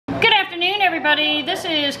everybody, this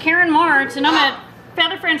is Karen Martz and I'm at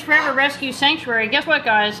Feather Friends Forever Rescue Sanctuary. Guess what,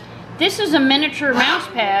 guys? This is a miniature mouse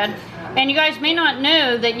pad, and you guys may not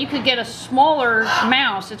know that you could get a smaller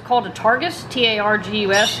mouse. It's called a Targus,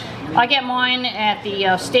 T-A-R-G-U-S. I get mine at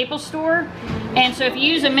the Staples store, and so if you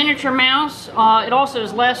use a miniature mouse, it also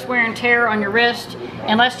is less wear and tear on your wrist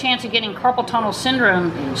and less chance of getting carpal tunnel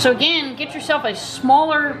syndrome. So again, get yourself a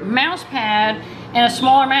smaller mouse pad and a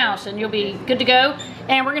smaller mouse and you'll be good to go.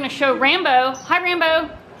 And we're going to show Rambo. Hi,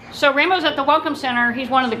 Rambo. So Rambo's at the Welcome Center. He's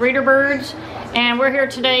one of the greeter birds, and we're here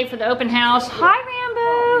today for the open house.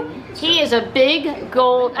 Hi, Rambo. He is a big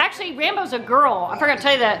gold. Actually, Rambo's a girl. I forgot to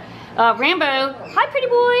tell you that. Rambo, hi, pretty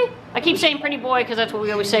boy. I keep saying pretty boy because that's what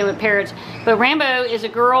we always say with parrots. But Rambo is a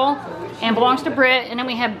girl and belongs to Britt. And then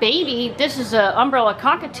we have Baby. This is an umbrella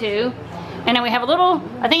cockatoo. And then we have a little,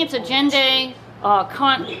 I think it's a Gende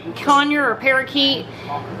conure or parakeet.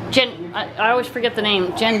 I always forget the name.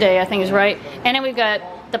 Gende, I think is right. And then we've got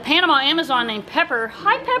the Panama Amazon named Pepper.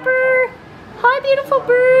 Hi, Pepper. Hi, beautiful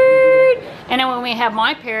bird. And then when we have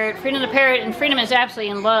my parrot, Freedom the parrot, and Freedom is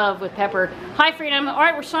absolutely in love with Pepper. Hi, Freedom. All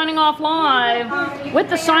right, we're signing off live with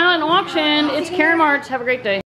the silent auction. It's Karen Martz. Have a great day.